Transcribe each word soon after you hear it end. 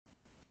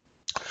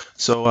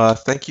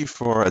Thank you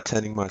for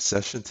attending my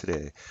session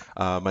today.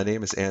 My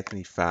name is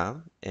Anthony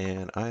Pham,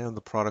 and I am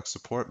the Product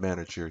Support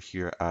Manager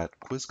here at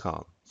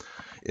QuizCom.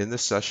 In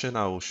this session,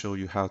 I will show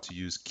you how to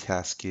use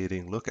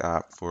Cascading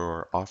LookApp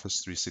for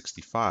Office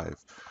 365.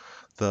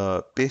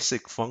 The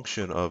basic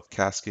function of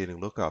Cascading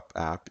Lookup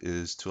app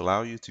is to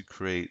allow you to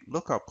create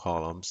lookup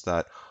columns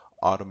that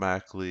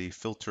automatically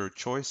filter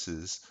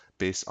choices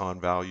based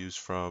on values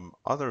from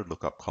other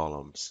lookup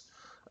columns.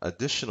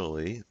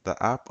 Additionally, the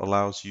app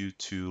allows you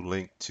to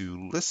link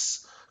to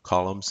lists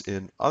columns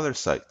in other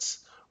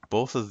sites.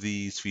 Both of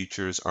these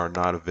features are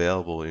not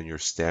available in your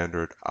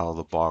standard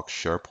out-of-the-box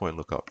SharePoint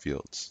lookup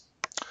fields.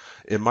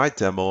 In my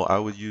demo, I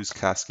would use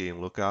Cascading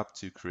Lookup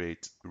to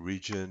create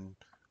region,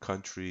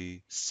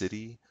 country,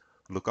 city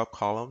lookup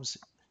columns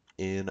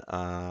in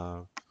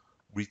a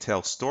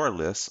retail store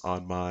list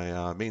on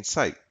my main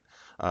site.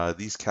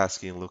 These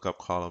Cascading Lookup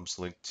columns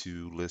link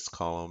to list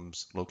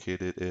columns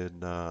located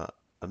in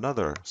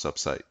another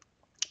subsite.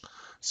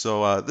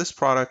 This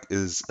product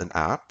is an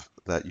app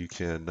that you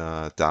can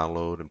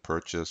download and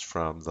purchase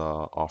from the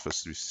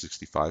Office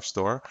 365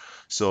 store.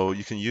 So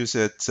you can use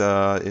it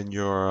in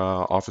your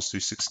Office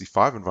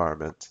 365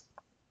 environment.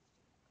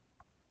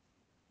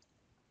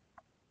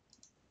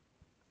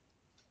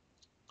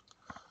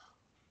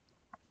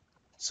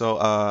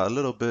 A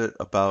little bit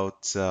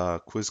about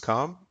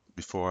QuizCom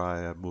before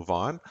I move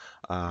on.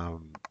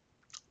 Um,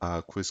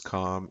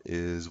 QuizCom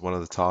is one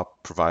of the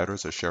top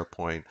providers of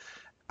SharePoint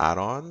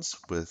add-ons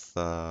with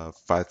over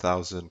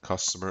 5,000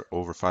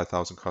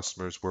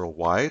 customers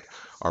worldwide.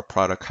 Our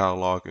product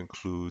catalog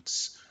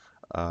includes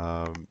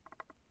um,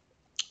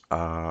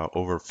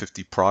 over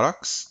 50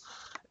 products.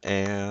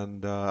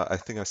 And I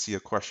think I see a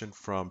question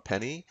from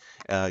Penny.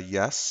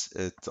 Yes,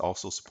 it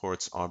also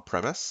supports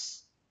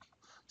on-premise.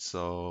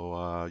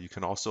 You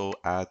can also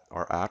add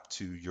our app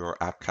to your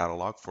app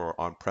catalog for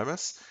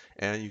on-premise,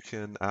 and you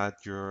can add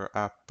your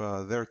app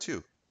there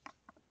too.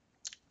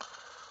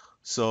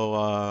 So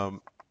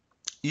um,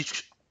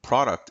 each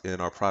product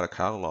in our product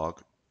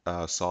catalog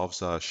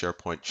solves a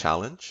SharePoint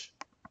challenge.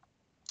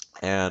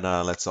 And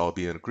let's all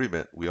be in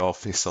agreement. We all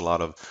face a lot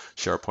of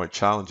SharePoint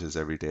challenges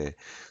every day.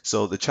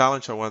 So the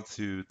challenge I want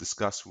to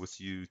discuss with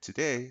you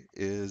today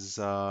is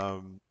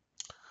how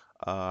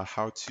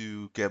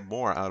to get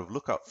more out of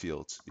lookup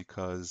fields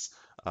because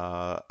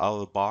out of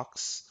the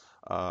box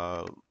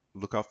uh,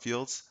 lookup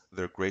fields,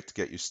 they're great to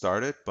get you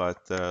started,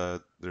 but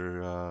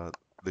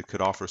they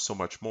could offer so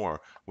much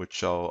more,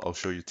 which I'll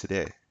show you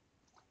today.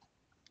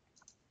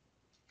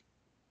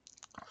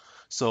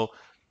 So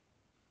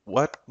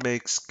what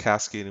makes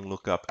Cascading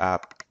Lookup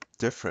app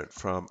different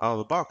from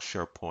out-of-the-box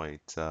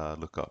SharePoint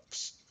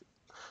lookups?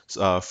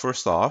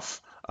 First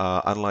off,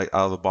 unlike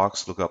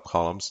out-of-the-box lookup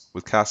columns,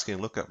 with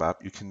Cascading Lookup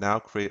app, you can now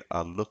create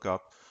a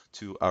lookup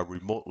to a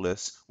remote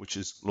list, which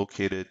is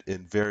located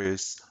in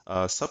various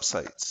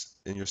subsites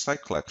in your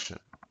site collection.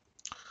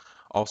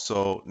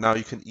 Also, now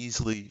you can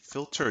easily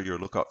filter your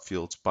lookup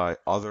fields by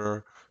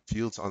other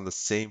fields on the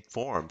same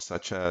form,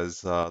 such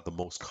as the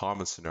most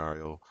common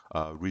scenario,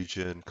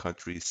 region,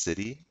 country,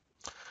 city.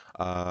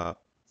 Uh,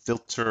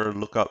 Filter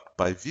lookup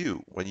by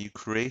view. When you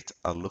create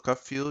a lookup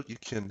field, you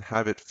can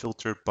have it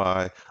filtered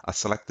by a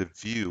selected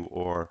view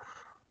or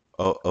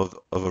of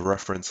a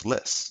reference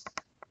list.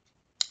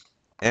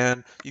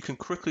 And you can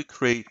quickly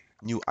create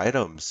new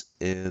items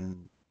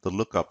in the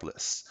lookup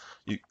list.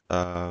 You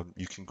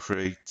can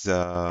create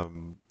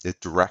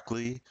it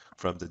directly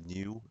from the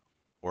new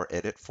or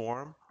edit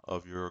form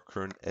of your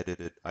current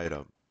edited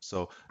item.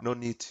 So no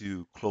need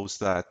to close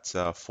that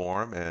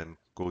form and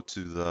go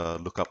to the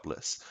lookup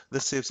list.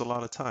 This saves a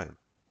lot of time.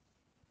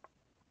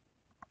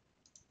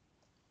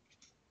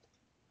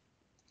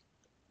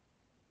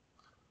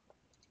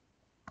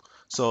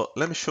 So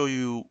let me show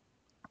you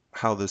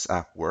how this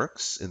app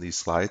works in these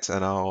slides,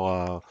 and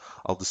I'll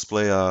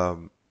display a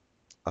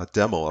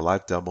demo, a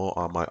live demo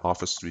on my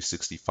Office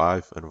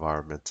 365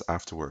 environment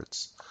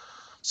afterwards.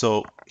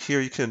 So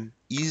here you can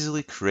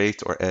easily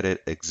create or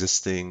edit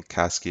existing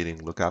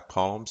cascading lookup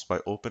columns by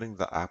opening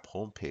the app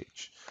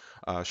homepage.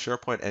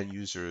 SharePoint end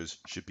users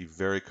should be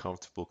very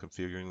comfortable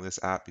configuring this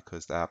app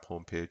because the app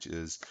homepage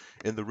is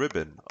in the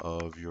ribbon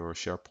of your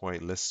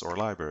SharePoint lists or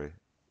library.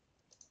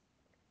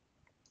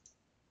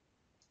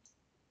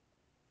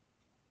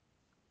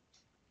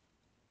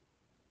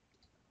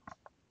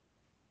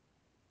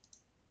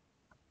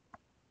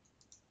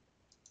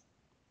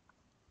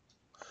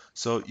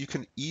 So you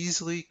can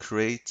easily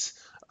create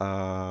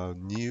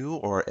new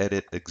or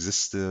edit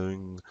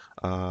existing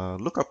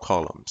lookup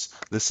columns.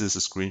 This is a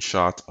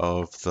screenshot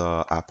of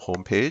the app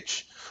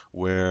homepage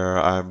where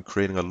I'm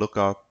creating a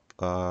lookup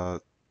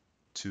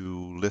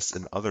to list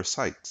in other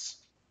sites.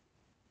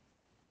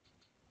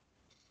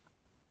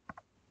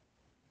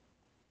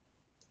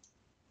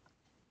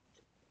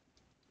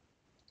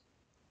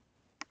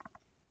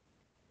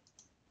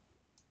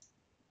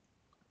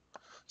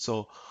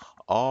 So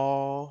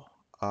all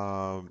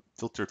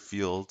filtered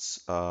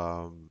fields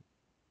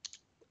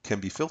can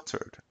be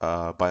filtered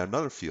by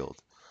another field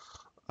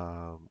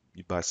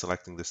by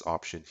selecting this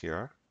option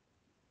here.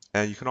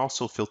 And you can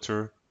also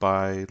filter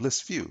by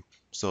list view.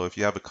 So if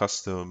you have a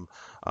custom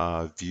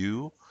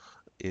view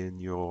in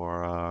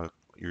your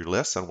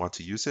list and want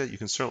to use it, you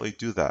can certainly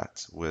do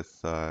that with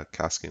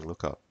Cascading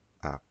Lookup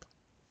app.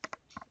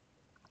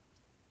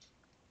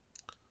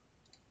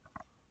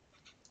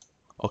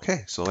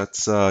 Okay, so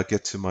let's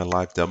get to my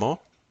live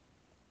demo.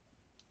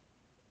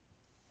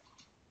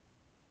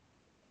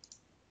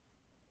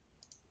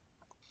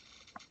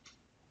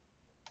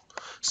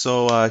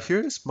 So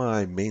here's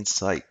my main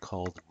site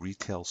called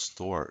Retail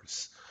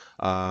Stores.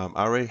 I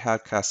already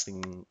had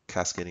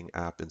Cascading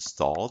app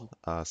installed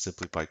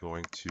simply by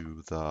going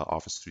to the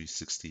Office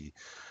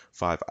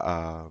 365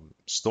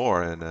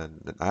 store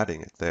and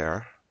adding it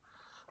there.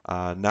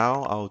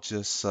 Now I'll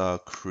just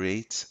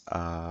create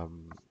a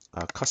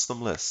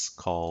custom list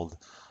called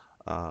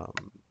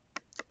um,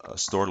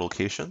 store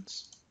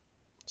locations.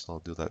 So I'll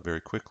do that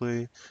very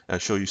quickly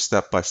and show you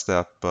step by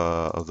step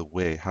of the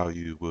way how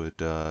you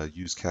would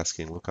use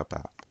Cascading Lookup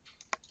app.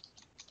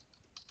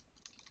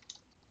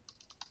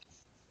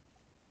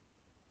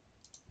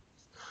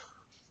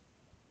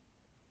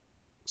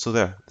 So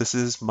there, this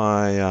is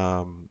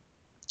my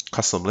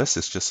custom list.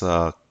 It's just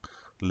a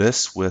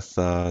list with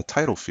a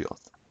title field.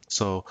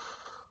 So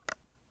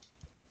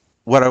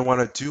what I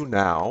want to do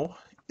now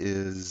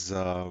is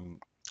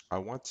I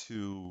want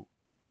to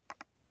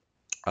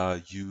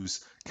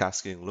use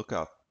Cascading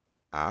Lookup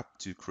app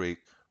to create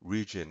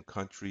region,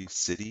 country,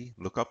 city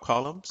lookup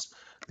columns.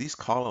 These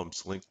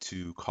columns link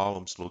to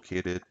columns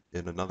located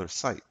in another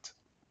site.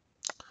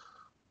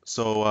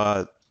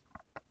 So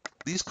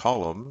these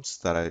columns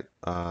that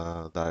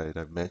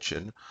I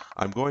mentioned,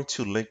 I'm going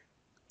to link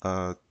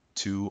uh,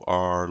 to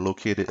are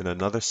located in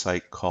another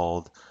site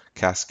called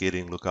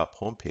Cascading Lookup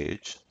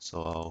homepage.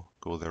 So I'll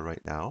go there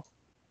right now.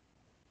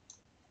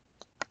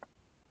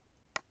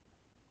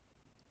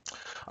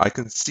 I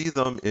can see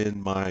them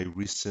in my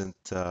recent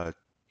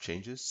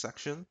changes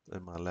section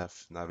in my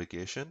left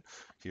navigation.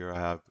 Here I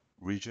have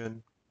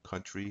region,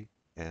 country,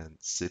 and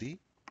city.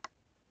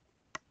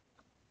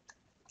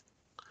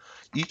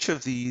 Each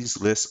of these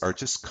lists are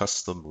just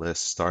custom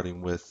lists,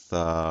 starting with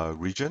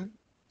region.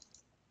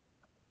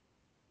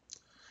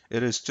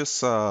 It is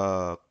just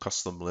a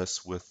custom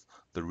list with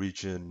the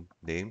region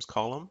names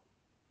column,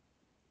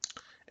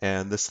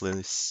 and this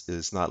list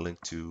is not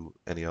linked to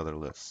any other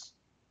lists.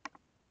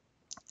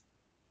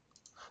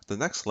 The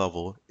next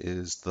level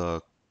is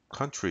the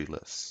country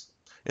list.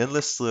 In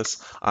this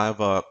list, I have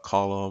a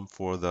column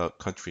for the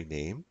country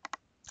name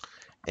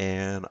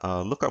and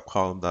a lookup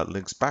column that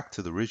links back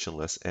to the region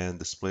list and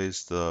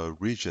displays the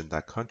region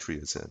that country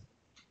is in.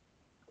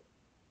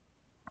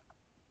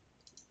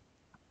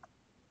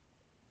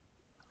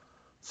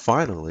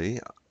 Finally,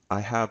 I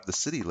have the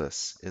city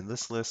list. In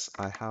this list,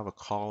 I have a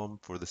column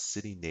for the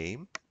city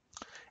name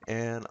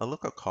and a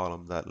lookup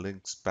column that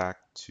links back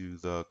to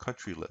the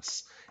country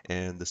list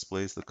and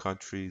displays the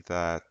country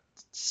that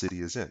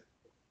city is in.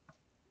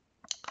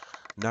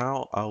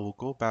 Now I will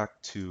go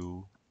back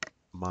to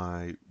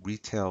my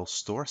retail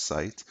store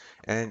site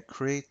and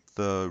create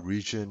the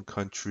region,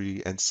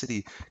 country, and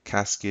city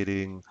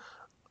cascading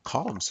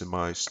columns in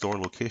my store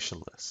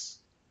location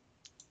list.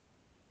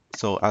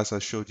 So as I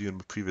showed you in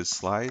the previous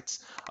slides,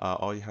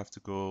 all you have to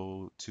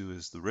go to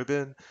is the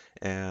ribbon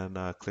and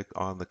click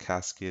on the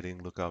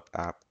Cascading Lookup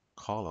app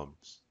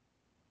columns.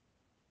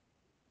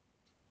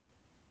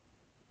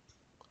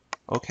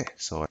 Okay,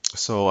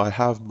 so I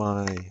have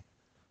my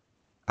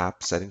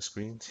app settings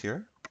screens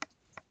here.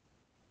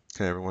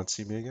 Can everyone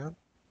see me again?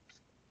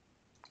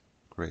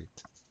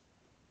 Great.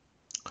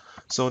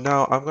 So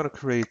now I'm going to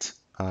create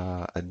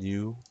a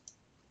new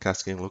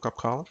Cascading Lookup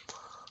column.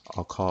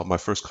 I'll call my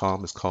first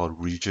column is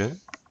called region,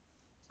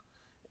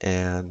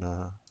 and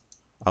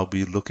I'll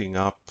be looking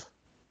up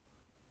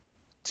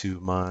to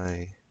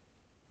my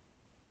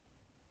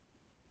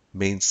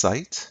main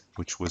site,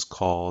 which was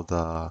called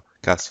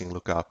Cascading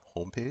Lookup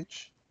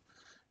homepage,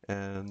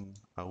 and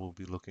I will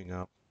be looking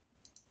up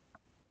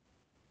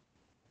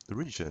the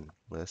region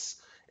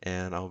list,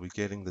 and I'll be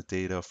getting the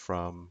data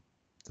from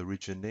the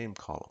region name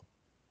column.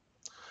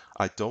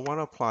 I don't want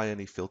to apply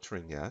any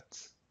filtering yet,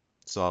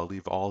 so I'll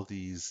leave all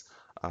these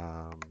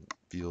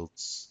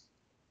fields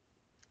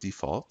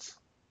default.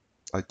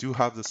 I do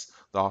have the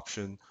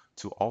option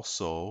to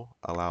also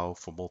allow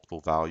for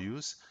multiple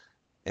values,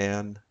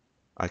 and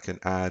I can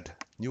add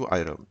new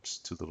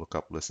items to the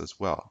lookup list as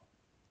well.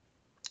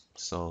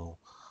 So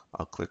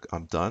I'll click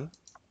I'm done.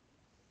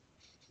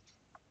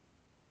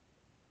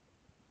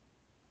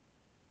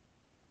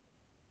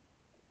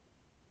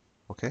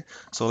 Okay,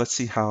 so let's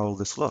see how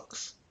this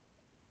looks.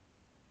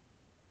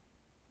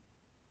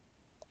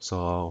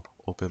 So I'll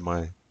open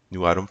my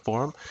new item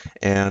form,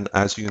 and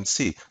as you can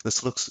see,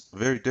 this looks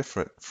very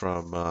different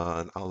from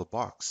an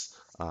out-of-the-box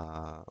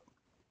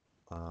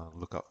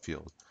lookup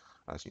field.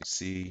 As you can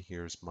see,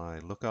 here's my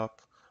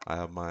lookup. I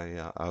have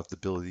the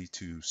ability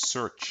to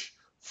search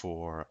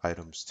for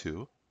items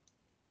too.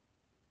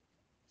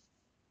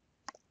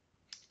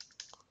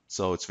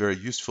 So it's very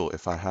useful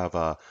if I have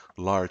a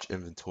large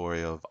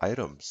inventory of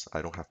items.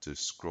 I don't have to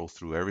scroll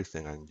through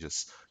everything. I can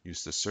just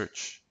use the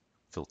search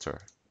filter.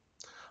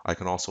 I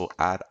can also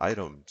add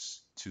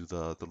items to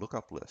the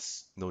lookup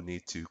list. No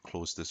need to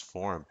close this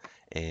form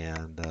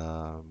and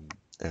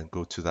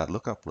go to that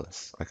lookup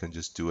list. I can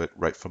just do it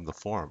right from the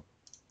form.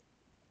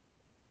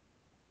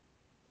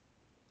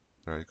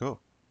 There you go.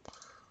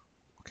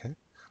 Okay.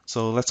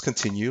 So let's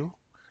continue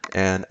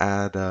and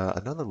add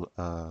another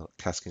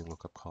cascading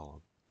lookup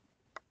column.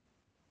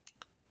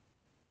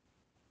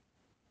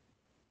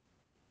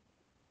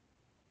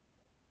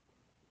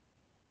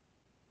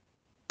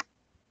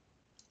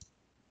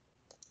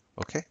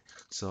 Okay.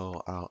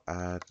 So I'll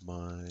add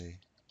my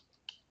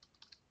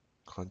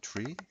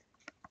country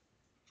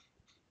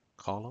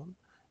column,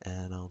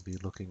 and I'll be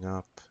looking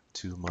up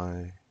to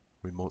my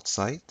remote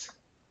site,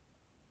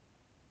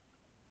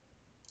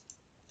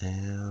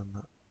 and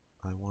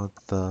I want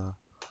the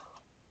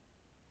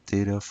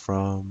data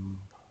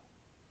from,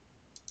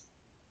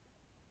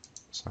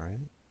 sorry,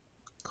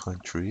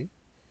 country,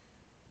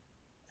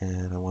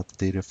 and I want the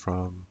data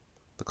from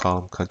the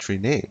column country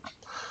name.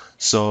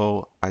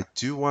 So I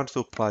do want to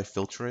apply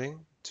filtering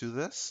to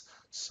this.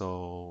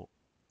 So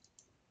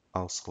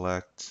I'll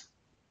select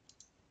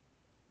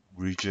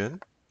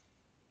region,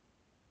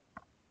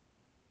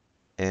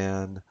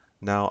 and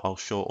now I'll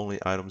show only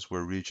items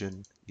where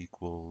region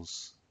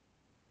equals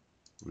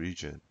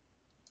region.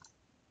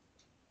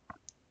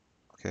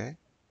 Okay,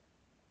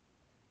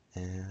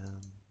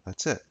 and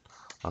that's it.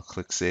 I'll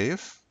click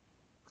save,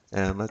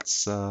 and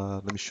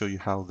let me show you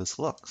how this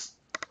looks.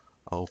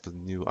 I'll open the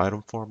new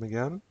item form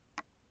again,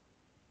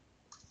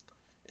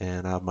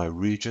 and I have my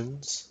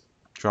regions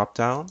drop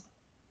down.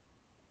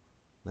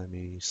 Let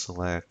me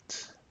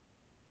select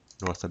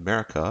North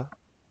America.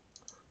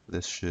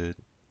 This should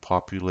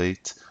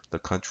populate the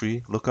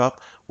country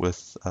lookup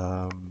with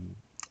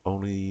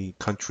only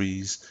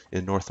countries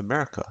in North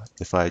America.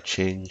 If I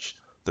change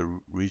the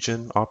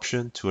region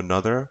option to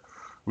another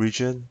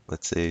region,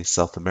 let's say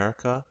South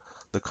America,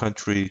 the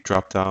country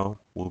dropdown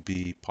will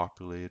be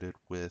populated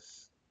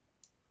with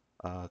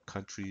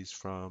countries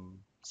from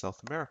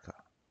South America.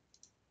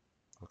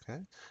 Okay,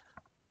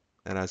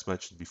 and as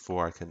mentioned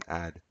before, I can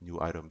add new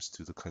items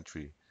to the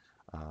country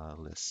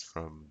list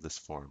from this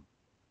form.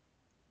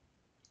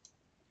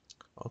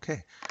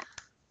 Okay,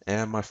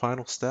 and my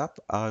final step,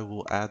 I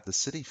will add the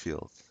city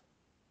field.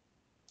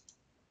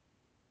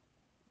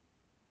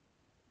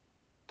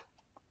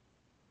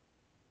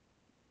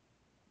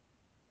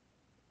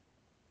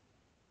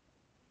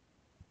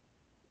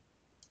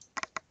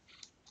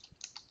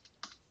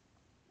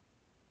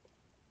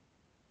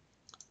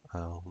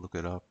 I'll look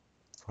it up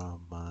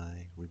from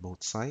my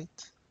remote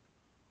site.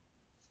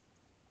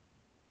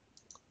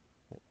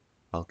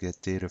 I'll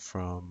get data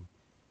from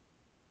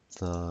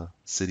the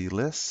city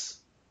list,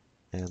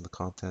 and the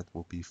content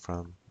will be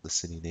from the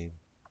city name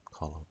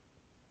column.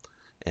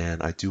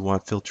 And I do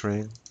want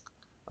filtering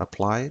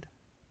applied,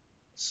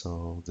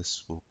 so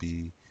this will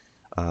be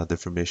the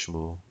information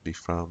will be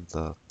from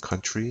the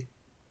country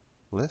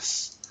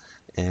list,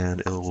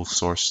 and it will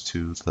source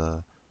to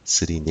the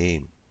city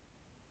name.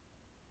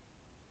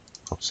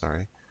 Oh,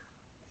 sorry.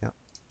 Yeah.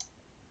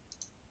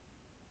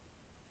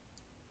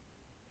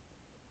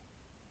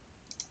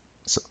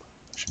 So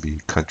it should be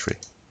country.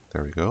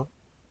 There we go.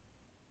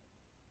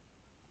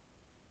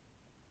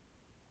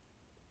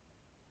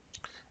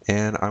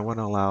 And I want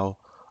to allow,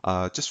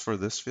 just for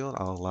this field,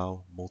 I'll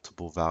allow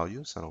multiple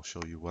values, and I'll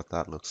show you what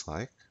that looks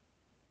like.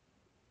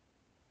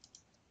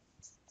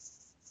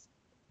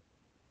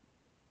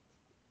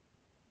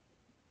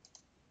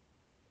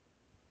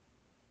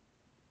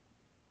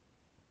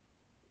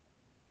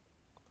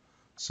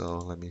 So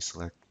let me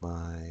select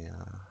my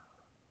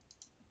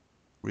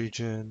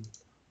region,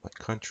 my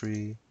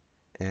country,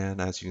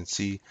 and as you can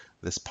see,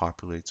 this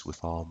populates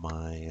with all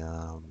my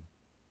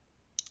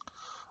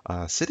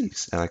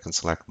cities, and I can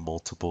select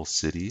multiple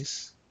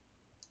cities.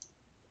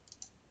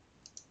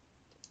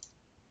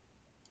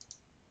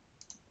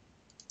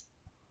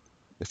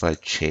 If I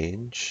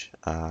change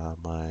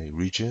my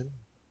region,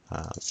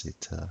 let's say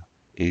to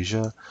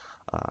Asia,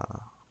 uh,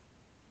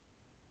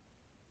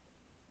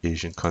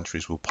 Asian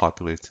countries will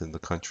populate in the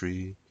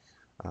country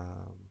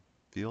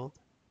field,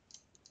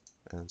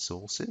 and so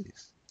will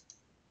cities.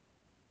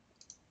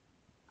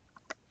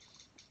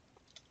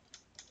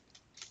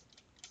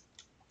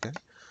 Okay,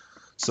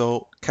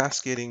 so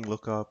cascading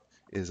lookup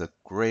is a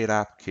great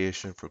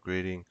application for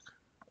creating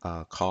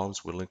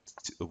columns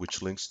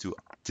which links to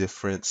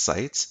different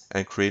sites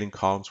and creating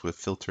columns with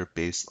filter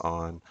based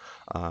on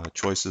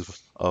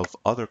choices of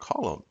other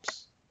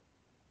columns.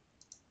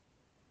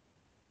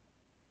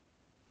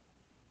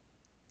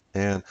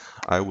 And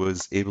I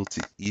was able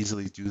to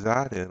easily do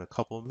that in a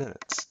couple of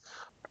minutes.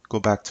 Go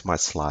back to my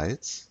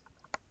slides.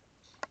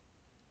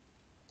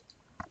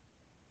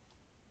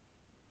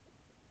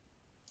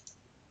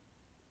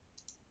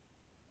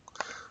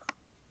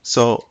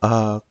 So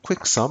a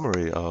quick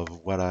summary of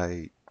what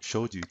I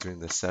showed you during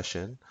this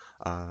session.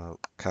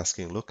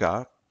 Cascading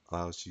Lookup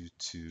allows you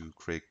to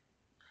create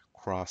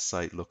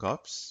cross-site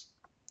lookups.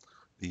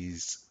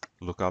 These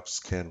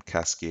lookups can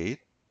cascade.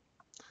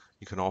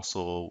 You can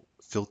also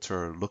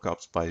filter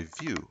lookups by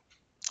view,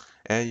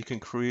 and you can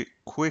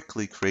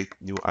quickly create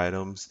new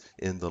items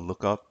in the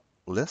lookup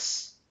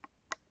list.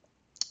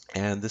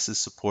 And this is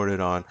supported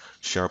on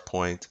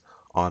SharePoint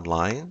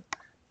Online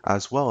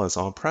as well as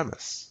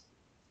on-premise.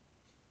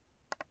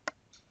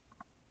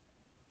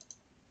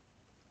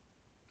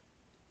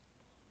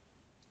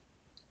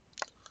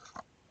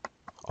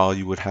 All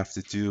you would have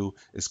to do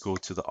is go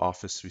to the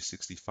Office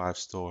 365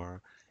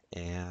 store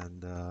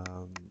and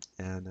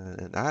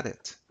and add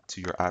it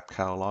to your app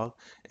catalog,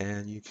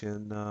 and you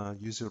can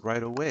use it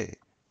right away.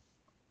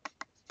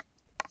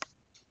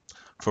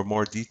 For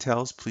more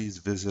details, please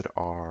visit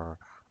our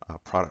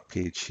product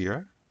page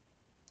here.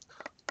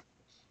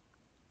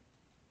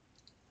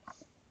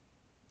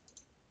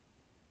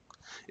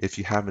 If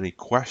you have any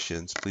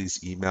questions,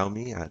 please email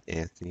me at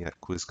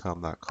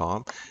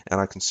anthony@quizcom.com,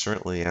 and I can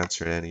certainly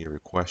answer any of your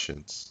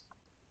questions.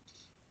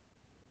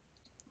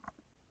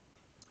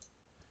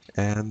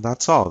 And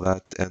that's all.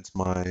 That ends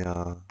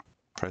my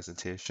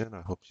presentation.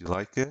 I hope you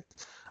like it.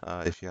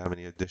 If you have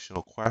any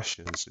additional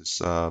questions,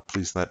 just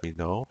please let me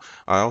know.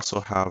 I also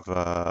have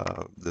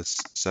this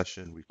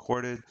session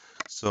recorded,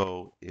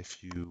 so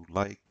if you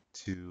like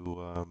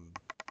to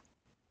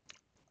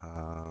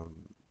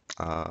um,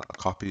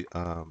 copy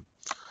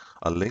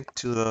a link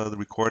to the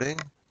recording,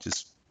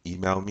 just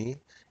email me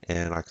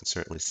and I can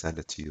certainly send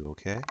it to you,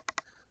 okay?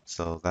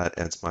 So that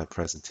ends my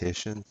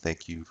presentation.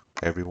 Thank you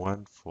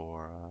everyone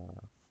for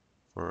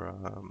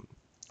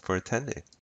for attending.